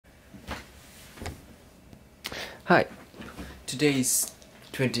Hi, today is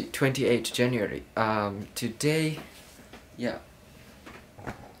 28 January. Yeah,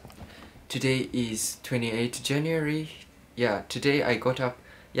 today is 28 January. Yeah, today I got up.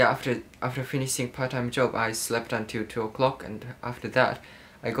 Yeah, after finishing part-time job, I slept until 2 o'clock, and after that,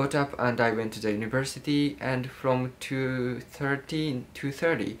 I got up and I went to the university, and from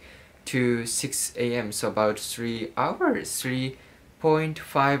 2:30 to 6 a.m. so about 3 hours,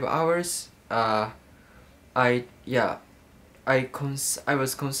 3.5 hours. I yeah I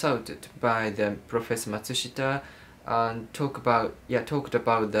was consulted by the Professor Matsushita and talked about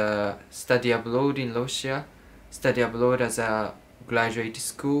the study abroad in Russia, study abroad as a graduate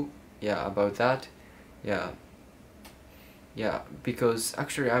school. Yeah, about that. Yeah, because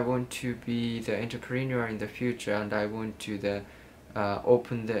actually I want to be the entrepreneur in the future, and I want to I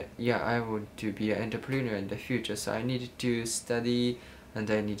want to be an entrepreneur in the future. So I needed to study,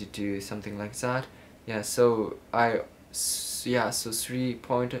 and I needed to do something like that. Yeah, so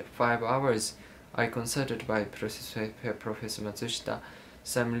 3.5 hours I consulted by Professor Matsushita.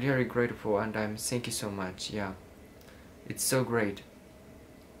 So I'm really grateful, and thank you so much. Yeah, it's so great.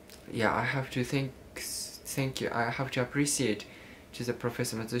 Yeah, I have to thank you. I have to appreciate to the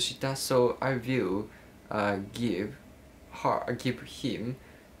Professor Matsushita. So I will give him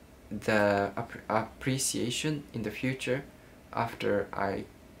the appreciation in the future after I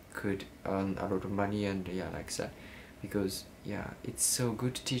could earn a lot of money, and like that, because it's so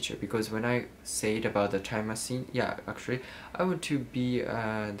good teacher. Because when I said about the time machine, actually I want to be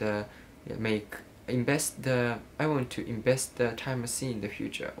I want to invest the time machine in the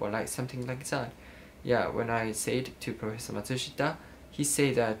future, or like something like that. Yeah, when I said to Professor Matsushita, he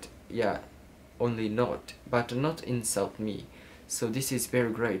said that only but not insult me. So this is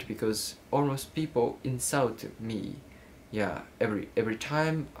very great, because almost people insult me. Yeah, every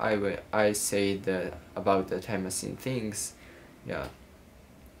time I say about the time machine things. Yeah,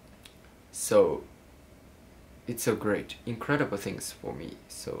 so it's so great, incredible things for me.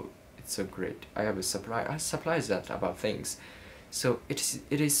 So it's so great. I supply that about things. So it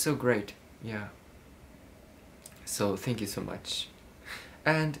is so great. Yeah. So thank you so much.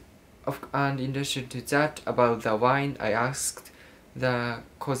 And in addition to that, about the wine, I asked the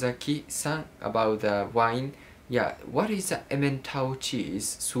Kozaki-san about the wine. Yeah, what is the Emmental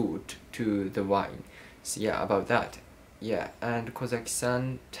cheese suit to the wine? So about that. Yeah, and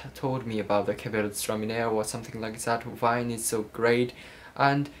Kozaki-san told me about the Gewürztraminer or something like that. Wine is so great,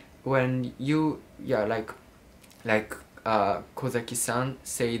 and when you Kozaki-san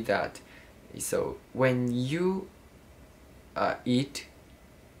say that, so when you eat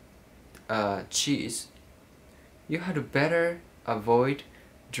cheese, you had to better avoid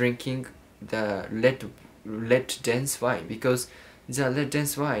drinking the lead dense wine, because the lead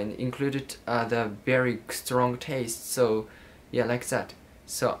dense wine included the very strong taste. So like that.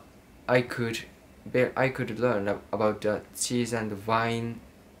 So I could learn about the cheese and the wine.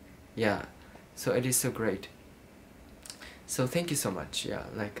 Yeah, so it is so great. So thank you so much. Yeah,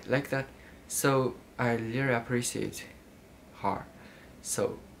 like that. So I really appreciate her.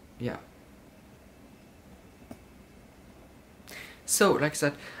 So yeah. So like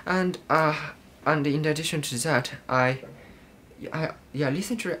that, and in addition to that,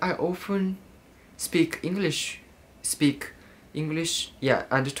 recently I often speak English,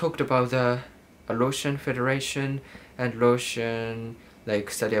 and talked about the Russian Federation and Russian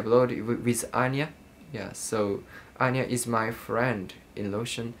study abroad with Anya. Yeah, so Anya is my friend in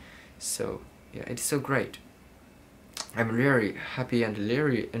Russian, so it's so great. I'm really happy and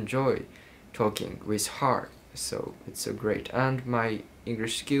really enjoy talking with her. So it's so great, and my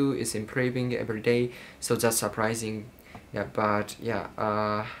English skill is improving every day, so that's surprising. But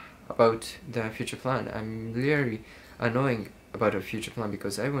about the future plan, I'm really annoying about a future plan,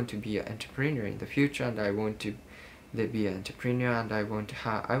 because I want to be an entrepreneur in the future, and I want to be an entrepreneur, and I want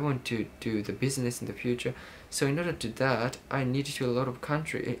to do the business in the future. So in order to that, I need to a lot of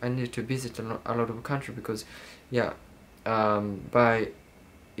country. I need to visit a lot of country, because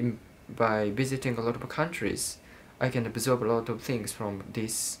by visiting a lot of countries, I can absorb a lot of things from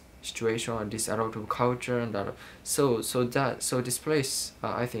this situation, and this a lot of culture, and so this place,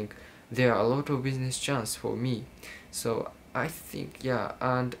 I think there are a lot of business chance for me. So I think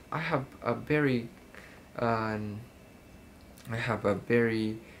and I have a very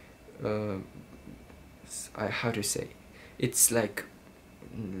how to say, it's like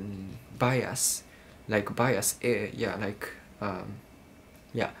bias,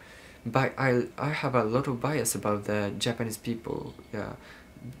 but I have a lot of bias about the Japanese people.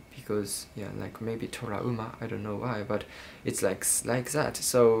 Because maybe trauma, I don't know why, but it's like that.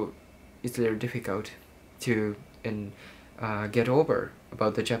 So it's very difficult to and get over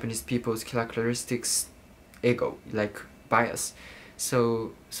about the Japanese people's characteristics, ego, like bias.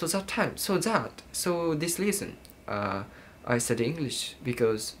 So this reason I study English,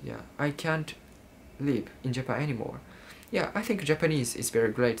 because yeah, I can't live in Japan anymore. Yeah, I think Japanese is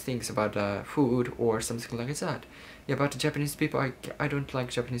very great things about food or something like that. Yeah, but Japanese people, I don't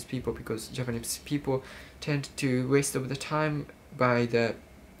like Japanese people, because Japanese people tend to waste of the time by the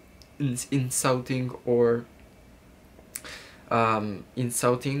insulting or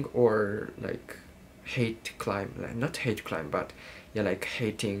like hate crime, like not hate crime, but yeah, like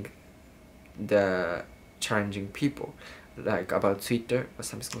hating the challenging people, like about Twitter or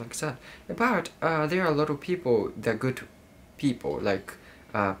something like that. But there are a lot of people, the good people, like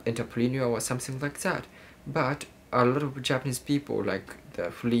entrepreneur or something like that. But a lot of Japanese people, like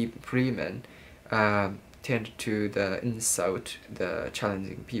the freemen, tend to the insult the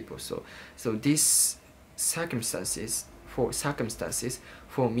challenging people. So these circumstances for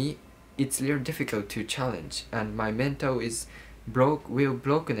me, it's really difficult to challenge, and my mental is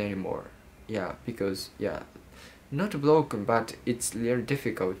broken anymore. Yeah, because yeah, not broken, but it's really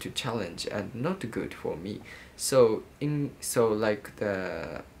difficult to challenge and not good for me. So like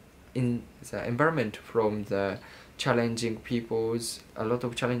in the environment from the challenging peoples, a lot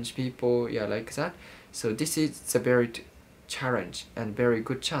of challenged people, yeah, like that. So this is the very challenge and very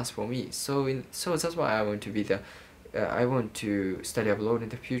good chance for me. So that's why I want to be the I want to study abroad in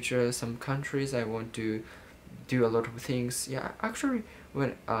the future. Some countries I want to do a lot of things. Yeah, actually,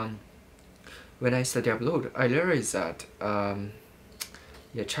 when I study abroad, I realize that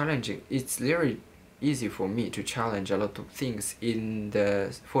yeah, challenging. It's really easy for me to challenge a lot of things in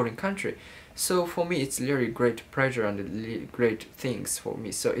the foreign country. So for me, it's really great pleasure and great things for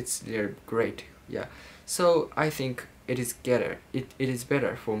me. So it's really great. Yeah. So I think it is better. It is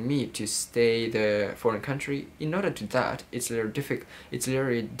better for me to stay the foreign country. In order to that, it's really difficult. It's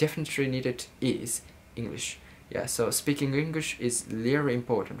really definitely needed is English. Yeah, so speaking English is really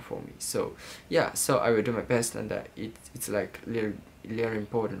important for me. So yeah, so I will do my best, and it's like really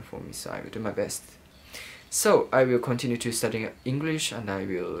important for me. So I will do my best. So I will continue to study English, and I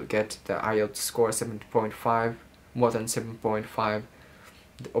will get the IELTS score 7.5, more than 7.5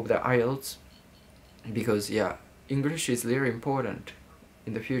 of the IELTS, because yeah, English is really important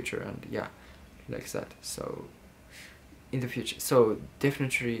in the future, and yeah, like that. So in the future, so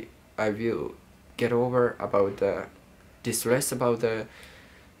definitely I will get over about the distress about the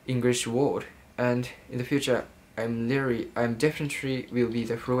English word, and in the future I'm definitely will be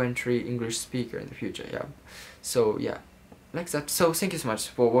the fluently English speaker in the future. Yeah, so yeah, like that. So thank you so much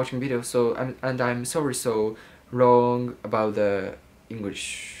for watching video. So I'm sorry so wrong about the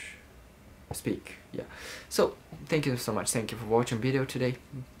English speak. Yeah, so thank you so much. Thank you for watching video today.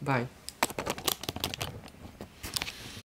 Bye.